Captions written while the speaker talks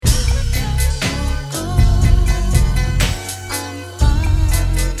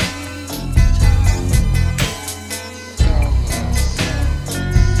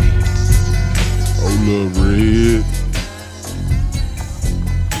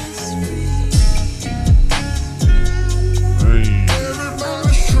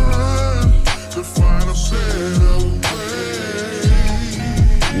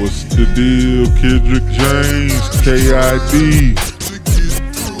the deal? Kiddricc James, KID.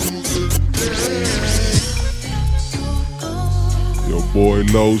 Your boy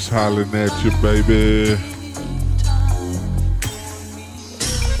Los hollering at you, baby.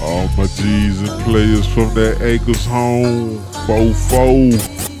 All my G's and players from that Acres home. 4-4.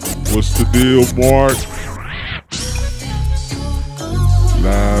 What's the deal, Mark?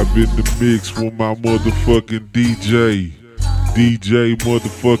 Live in the mix with my motherfucking DJ. DJ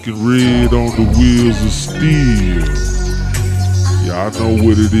motherfucking Red on the wheels of steel. Y'all know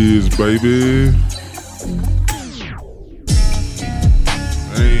what it is, baby.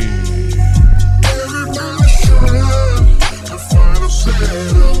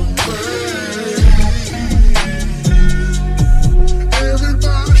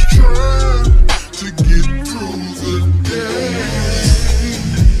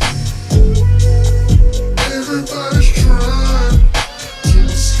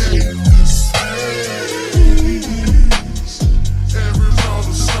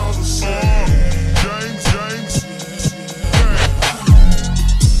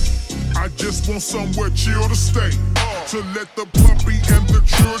 Somewhere chill to stay, to let the puppy and the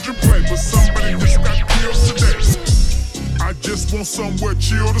children play. But somebody just got killed today. I just want somewhere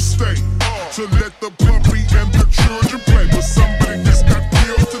chill to stay, to let the puppy and the children play. But somebody just got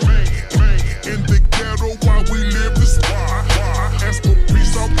killed today. In the ghetto while we live this life, I ask for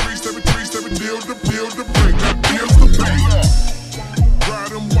peace, I'll priest every deal to break. Got bills to pay.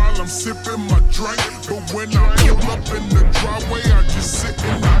 Riding while I'm sipping my drink, but when I pull up in the driveway, I just sit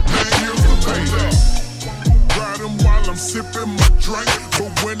and I bills to pay. Riding while I'm sipping my drink,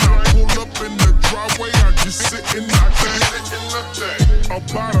 but when I pull up in the driveway, I just sit and I think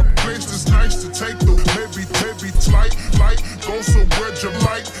about a place that's nice to take the heavy flight, go somewhere you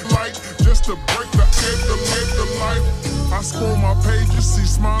like, just to break the life. I scroll my pages, see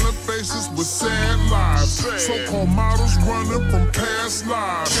smiling faces with sad lives. So-called models running from past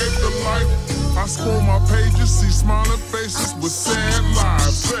lives. Hate the life. I scroll my pages, see smiling faces with sad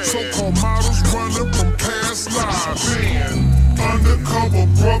lives. So-called models running from past lives. Undercover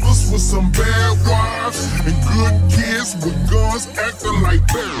brothers with some bad wives, and good kids with guns acting like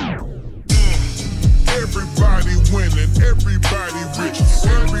that. Everybody winning, everybody rich,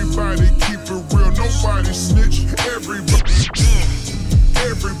 everybody keep it real, nobody snitch.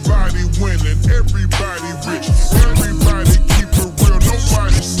 Everybody winning, everybody rich, everybody keep it real,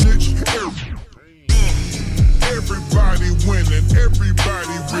 nobody snitch. Everybody winning,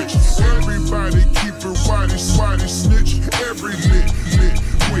 everybody rich, everybody keep it whitey snitch. Every lit,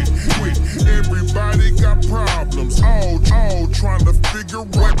 everybody got problems, all trying to figure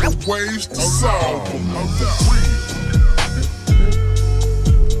out the ways to solve them.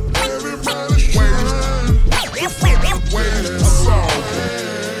 Ways to solve them.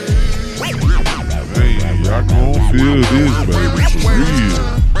 Hey, y'all gon' feel this, baby, for real.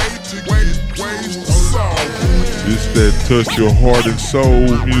 This that touch your heart and soul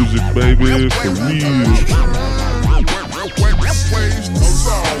music, baby, for real.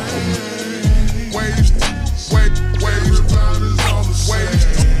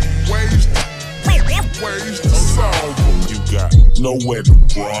 You got nowhere to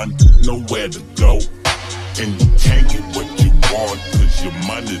run, nowhere to go, and you can't get what you want cause your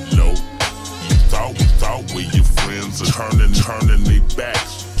money low. You thought where your friends are turning their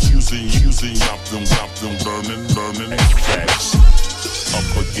backs, using up them learning facts. Up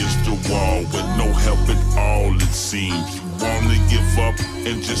against the wall with no help at all, it seems. You wanna give up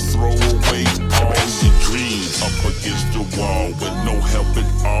and just throw away all your dreams. Up against the wall with no help at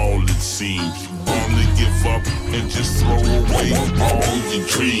all, it seems. You wanna give up and just throw away all your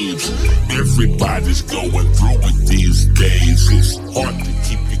dreams. Everybody's going through it these days. It's hard to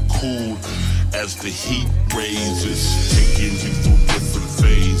keep you cool as the heat raises, taking you through different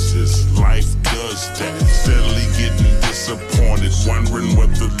phases. Life does that, steadily getting disappointed, wondering what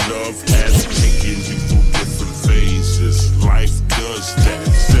the love has taken you through different phases. Life does that,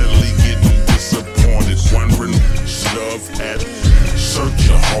 steadily getting disappointed, wondering love had. Search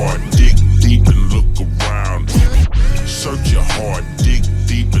your heart